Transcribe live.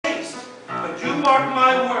mark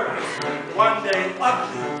my words, one day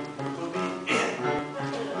ugly will be in.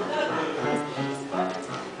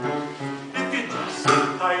 If you just sit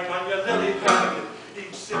tight on your lily pad,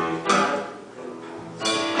 each city flag will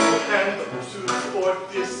pass. And those who sport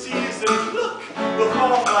this season's look will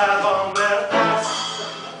fall flat on their ass.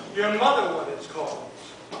 Your mother, what it's called.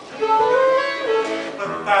 But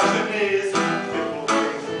fashion is a fickle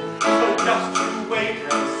thing, so just you wait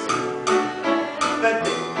and see. The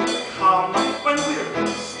day will come when we're in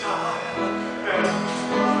style and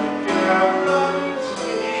my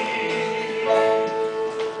guarantee.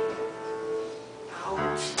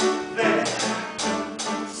 Out there,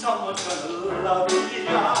 someone's gonna love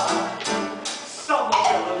ya. Someone's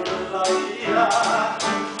gonna love ya.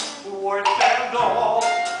 Warts and all.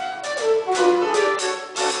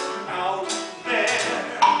 Out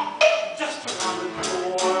there, just around the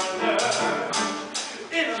corner,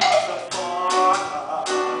 in another far,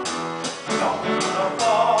 someone's gonna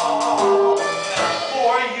fall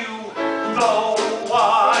for you, though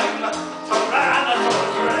I'm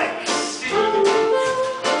Tyrannosaurus Rex.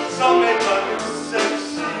 Some may call it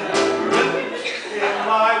sexy in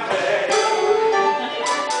my way.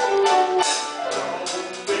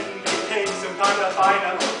 So it may take some time to find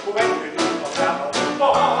out when we do have a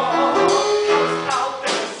ball. Out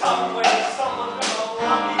there somewhere, someone's gonna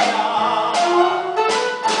love ya.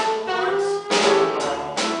 Warts and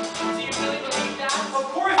all. Do you really believe that? Of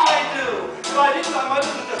course I do. If I didn't, I might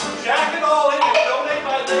have just jack it all in and donate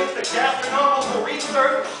my legs to gastronomical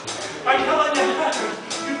research. I'm telling you,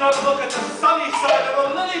 you gotta look at the sunny side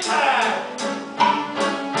of a lily pad.